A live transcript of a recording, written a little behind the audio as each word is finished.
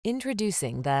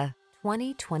Introducing the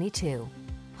 2022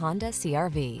 Honda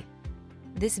CR-V.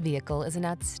 This vehicle is an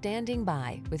outstanding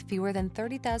buy with fewer than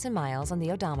 30,000 miles on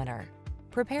the odometer.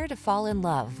 Prepare to fall in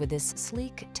love with this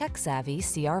sleek, tech-savvy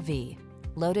CR-V.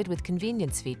 Loaded with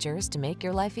convenience features to make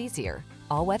your life easier,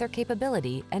 all-weather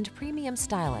capability, and premium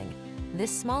styling, this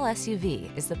small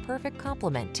SUV is the perfect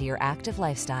complement to your active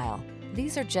lifestyle.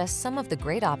 These are just some of the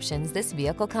great options this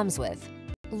vehicle comes with: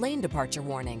 lane departure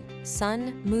warning,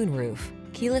 sun, moonroof,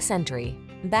 keyless entry,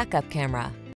 backup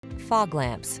camera, fog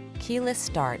lamps, keyless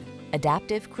start,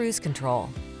 adaptive cruise control,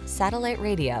 satellite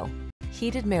radio,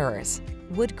 heated mirrors,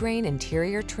 wood grain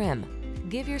interior trim.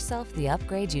 Give yourself the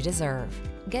upgrade you deserve.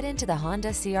 Get into the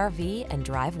Honda CR-V and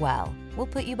drive well. We'll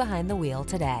put you behind the wheel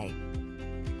today.